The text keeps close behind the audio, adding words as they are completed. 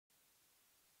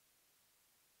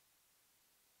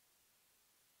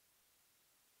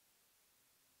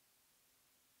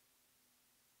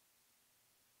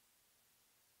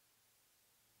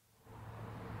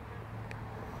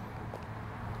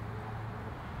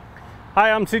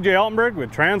Hi, I'm CJ Altenberg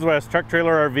with Transwest Truck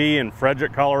Trailer RV in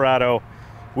Frederick, Colorado.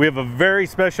 We have a very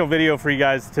special video for you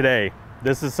guys today.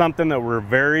 This is something that we're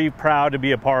very proud to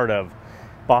be a part of.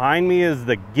 Behind me is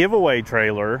the giveaway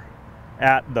trailer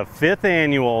at the 5th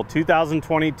annual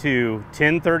 2022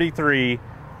 1033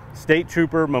 State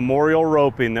Trooper Memorial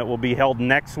Roping that will be held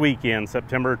next weekend,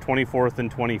 September 24th and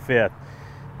 25th.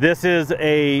 This is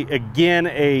again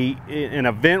an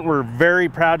event we're very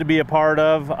proud to be a part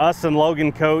of. Us and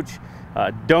Logan Coach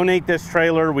donate this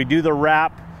trailer. We do the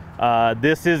wrap.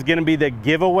 This is going to be the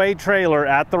giveaway trailer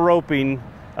at the roping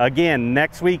again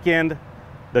next weekend,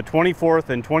 the 24th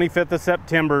and 25th of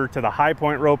September, to the High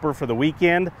Point Roper for the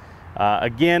weekend.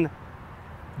 Again,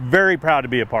 very proud to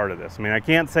be a part of this. I mean, I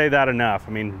can't say that enough.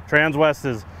 I mean,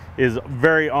 Transwest is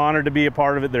very honored to be a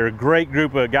part of it. They're a great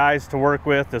group of guys to work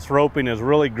with. This roping has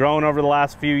really grown over the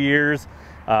last few years.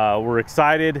 We're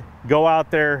excited. Go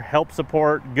out there, help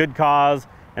support, good cause,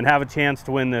 and have a chance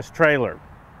to win this trailer.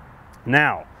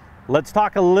 Now, let's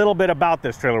talk a little bit about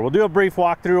this trailer. We'll do a brief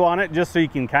walkthrough on it just so you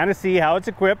can kind of see how it's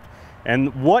equipped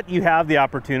and what you have the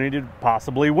opportunity to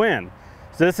possibly win.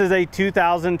 So this is a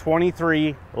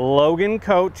 2023 Logan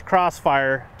Coach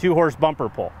Crossfire 2-horse bumper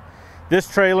pull. This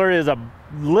trailer is a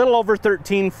little over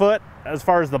 13 foot as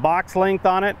far as the box length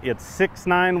on it. It's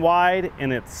 6'9" wide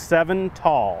and it's 7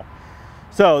 tall.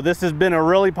 So this has been a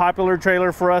really popular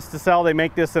trailer for us to sell. They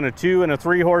make this in a 2- and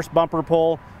 3-horse bumper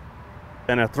pull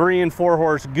and a 3- and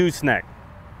 4-horse gooseneck.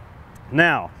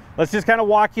 Now, let's just kind of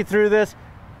walk you through this.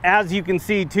 As you can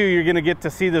see too, you're gonna get to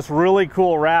see this really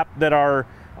cool wrap that our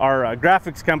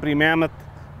graphics company, Mammoth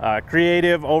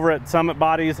Creative over at Summit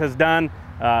Bodies, has done.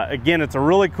 Again, it's a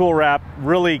really cool wrap,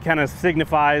 really kind of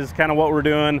signifies kind of what we're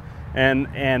doing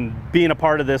and being a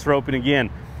part of this roping again.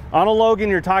 On a Logan,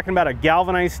 you're talking about a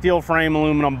galvanized steel frame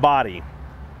aluminum body.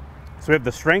 So we have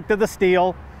the strength of the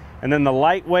steel and then the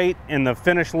lightweight and the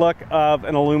finished look of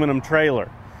an aluminum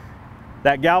trailer.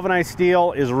 That galvanized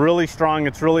steel is really strong,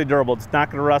 it's really durable. It's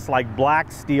not gonna rust like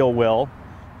black steel will.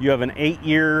 You have an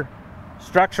 8-year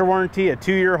structure warranty, a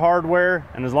 2-year hardware,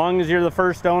 and as long as you're the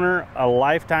first owner, a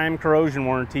lifetime corrosion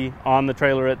warranty on the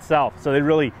trailer itself. So they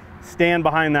really stand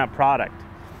behind that product.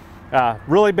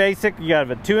 Really basic. You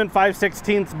have a 2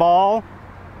 5/16 ball,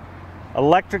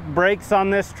 electric brakes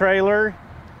on this trailer,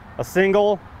 a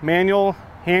single manual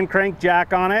hand crank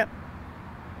jack on it.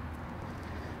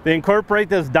 They incorporate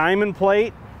this diamond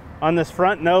plate on this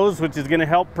front nose, which is going to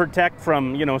help protect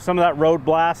from, you know, some of that road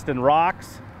blast and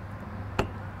rocks.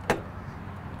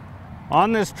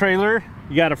 On this trailer,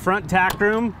 you got a front tack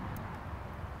room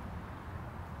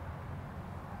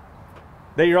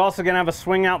that you're also going to have a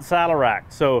swing out saddle rack.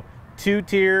 So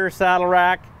 2-tier saddle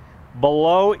rack.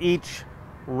 Below each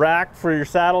rack for your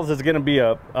saddles is going to be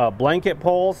a blanket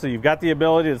pole, so you've got the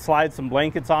ability to slide some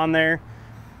blankets on there.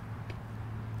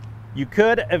 You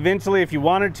could eventually, if you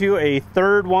wanted to, a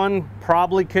third one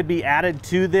probably could be added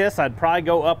to this. I'd probably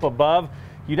go up above.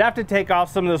 You'd have to take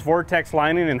off some of this vortex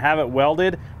lining and have it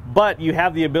welded, but you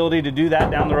have the ability to do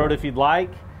that down the road if you'd like.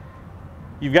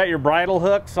 You've got your bridle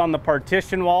hooks on the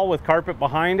partition wall with carpet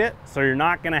behind it, so you're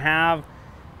not going to have,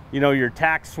 you know, your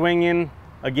tack swinging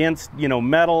against, you know,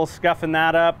 metal, scuffing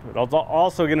that up. It's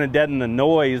also going to deaden the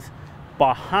noise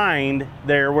behind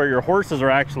there where your horses are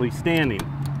actually standing.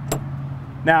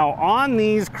 Now, on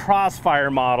these Crossfire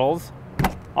models,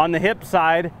 on the hip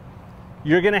side,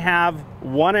 you're going to have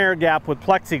one air gap with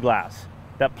plexiglass.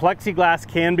 That plexiglass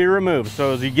can be removed.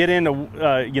 So as you get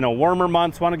into you know, warmer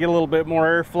months, want to get a little bit more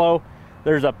airflow,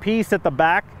 there's a piece at the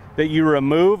back that you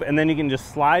remove, and then you can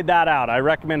just slide that out. I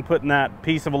recommend putting that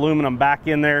piece of aluminum back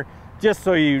in there just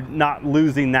so you're not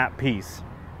losing that piece.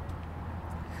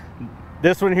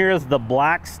 This one here is the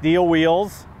black steel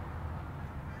wheels.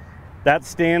 That's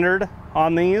standard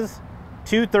on these.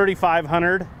 2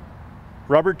 3500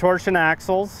 rubber torsion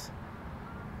axles.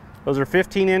 Those are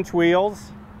 15-inch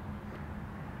wheels.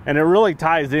 And it really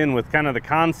ties in with kind of the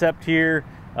concept here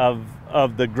of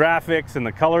the graphics and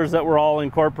the colors that were all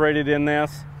incorporated in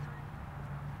this.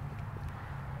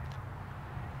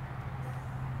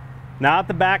 Now at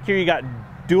the back here, you got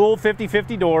dual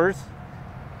 50/50 doors.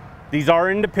 These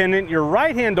are independent. Your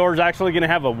right-hand door is actually going to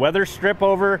have a weather strip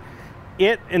over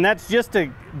it, and that's just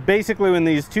to basically, when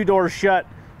these two doors shut,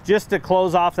 just to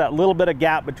close off that little bit of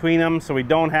gap between them so we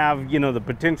don't have, you know, the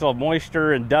potential of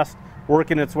moisture and dust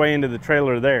working its way into the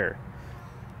trailer there.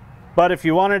 But if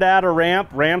you wanted to add a ramp,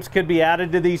 ramps could be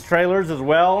added to these trailers as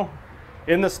well.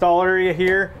 In the stall area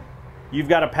here, you've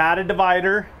got a padded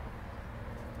divider.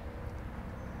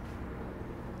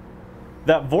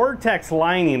 That vortex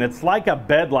lining, it's like a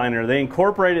bed liner. They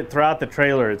incorporate it throughout the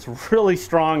trailer. It's really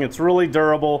strong, it's really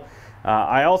durable.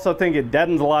 I also think it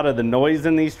deadens a lot of the noise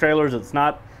in these trailers. It's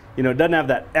not, you know, it doesn't have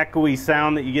that echoey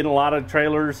sound that you get in a lot of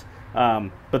trailers.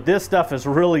 But this stuff is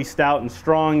really stout and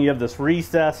strong. You have this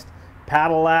recessed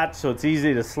paddle latch, so it's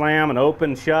easy to slam and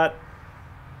open shut.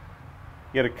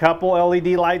 You get a couple LED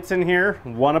lights in here,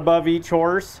 one above each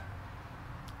horse.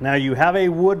 Now you have a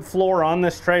wood floor on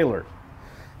this trailer.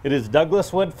 It is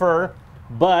Douglas wood fir,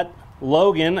 but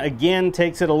Logan again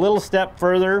takes it a little step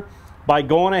further by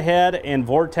going ahead and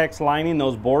vortex lining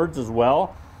those boards as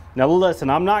well. Now listen,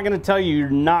 I'm not going to tell you you're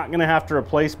not going to have to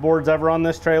replace boards ever on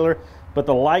this trailer, but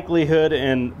the likelihood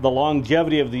and the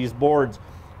longevity of these boards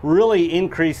really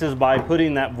increases by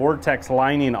putting that vortex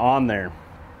lining on there.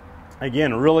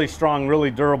 Again, really strong, really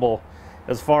durable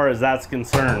as far as that's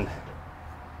concerned.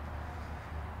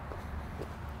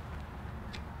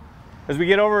 As we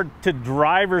get over to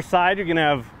driver's side, you're going to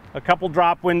have a couple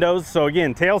drop windows. So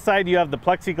again, tail side, you have the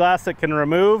plexiglass that can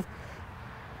remove,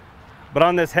 but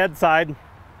on this head side,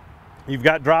 you've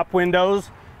got drop windows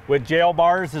with jail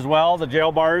bars as well. The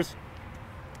jail bars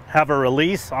have a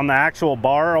release on the actual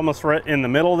bar almost right in the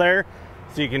middle there,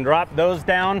 so you can drop those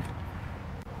down.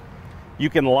 You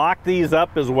can lock these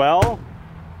up as well.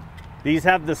 These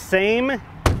have the same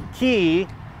key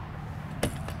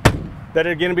that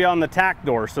are going to be on the tack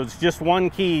door, so it's just one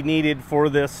key needed for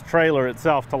this trailer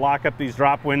itself to lock up these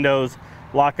drop windows,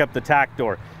 lock up the tack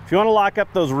door. If you want to lock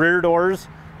up those rear doors,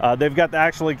 they've got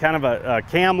actually kind of a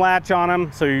cam latch on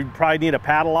them, so you probably need a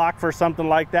paddle lock for something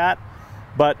like that,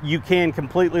 but you can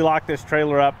completely lock this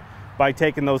trailer up by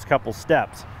taking those couple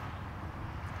steps.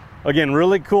 Again,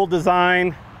 really cool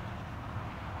design,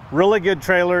 really good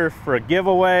trailer for a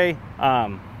giveaway.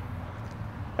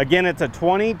 Again, it's a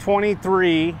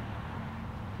 2023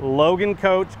 Logan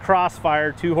Coach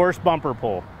Crossfire 2-horse bumper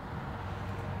pull.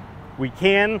 We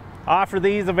can offer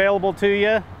these available to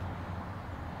you.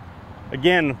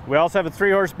 Again, we also have a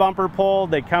 3-horse bumper pull.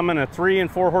 They come in a 3 and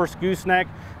 4-horse gooseneck,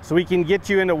 so we can get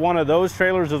you into one of those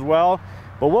trailers as well.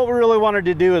 But what we really wanted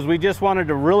to do is we just wanted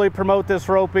to really promote this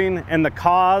roping and the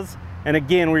cause. And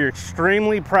again, we're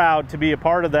extremely proud to be a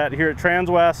part of that here at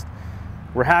Transwest.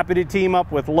 We're happy to team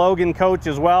up with Logan Coach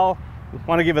as well. We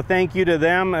want to give a thank you to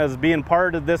them as being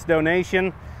part of this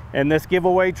donation and this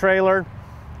giveaway trailer.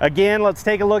 Again, let's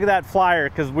take a look at that flyer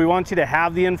because we want you to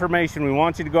have the information. We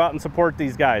want you to go out and support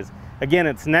these guys. Again,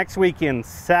 it's next weekend,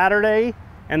 Saturday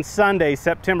and Sunday,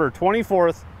 September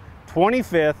 24th,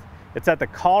 25th. It's at the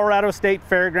Colorado State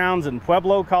Fairgrounds in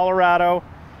Pueblo, Colorado.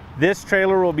 This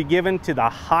trailer will be given to the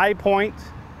High Point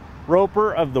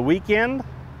roper of the weekend.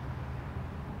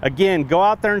 Again, go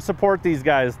out there and support these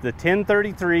guys, the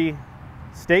 1033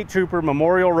 State Trooper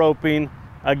Memorial Roping.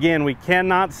 Again, we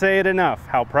cannot say it enough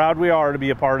how proud we are to be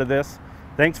a part of this.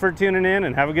 Thanks for tuning in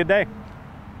and have a good day.